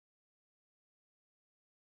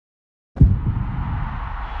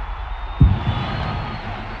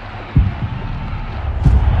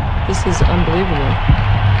This is unbelievable.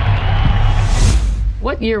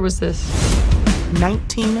 What year was this?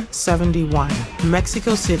 1971,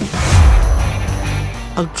 Mexico City.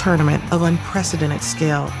 A tournament of unprecedented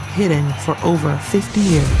scale, hidden for over 50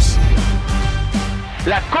 years.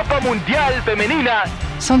 La Copa Mundial Femenina.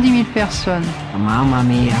 110 000 personnes. Mamma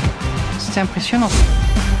mia. C'était impressionnant.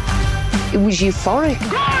 It was euphoric.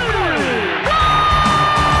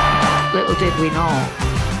 Little did we know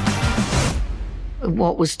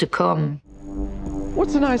what was to come.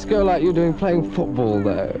 What's a nice girl like you doing playing football,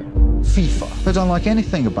 though? FIFA. They don't like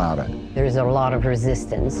anything about it. There is a lot of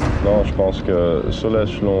resistance. Non, je pense que sur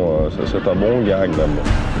l'échelon, c'est un bon gag d'abord.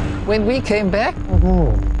 When we came back,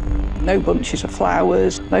 no bunches of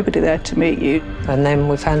flowers, nobody there to meet you. And then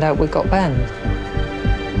we found out we got banned.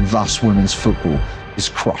 Thus, women's football is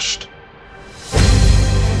crushed.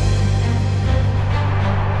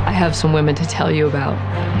 I have some women to tell you about.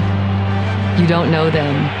 You don't know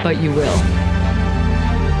them, but you will.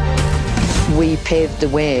 We paved the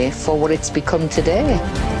way for what it's become today.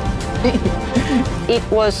 It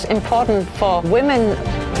was important for women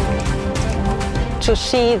to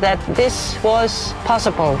see that this was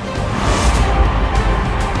possible.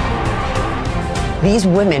 These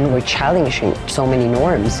women were challenging so many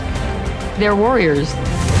norms. They're warriors.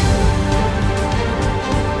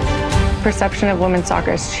 Perception of women's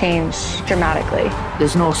soccer has changed dramatically.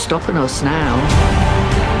 There's no stopping us now.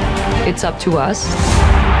 It's up to us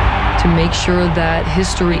to make sure that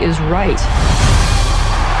history is right.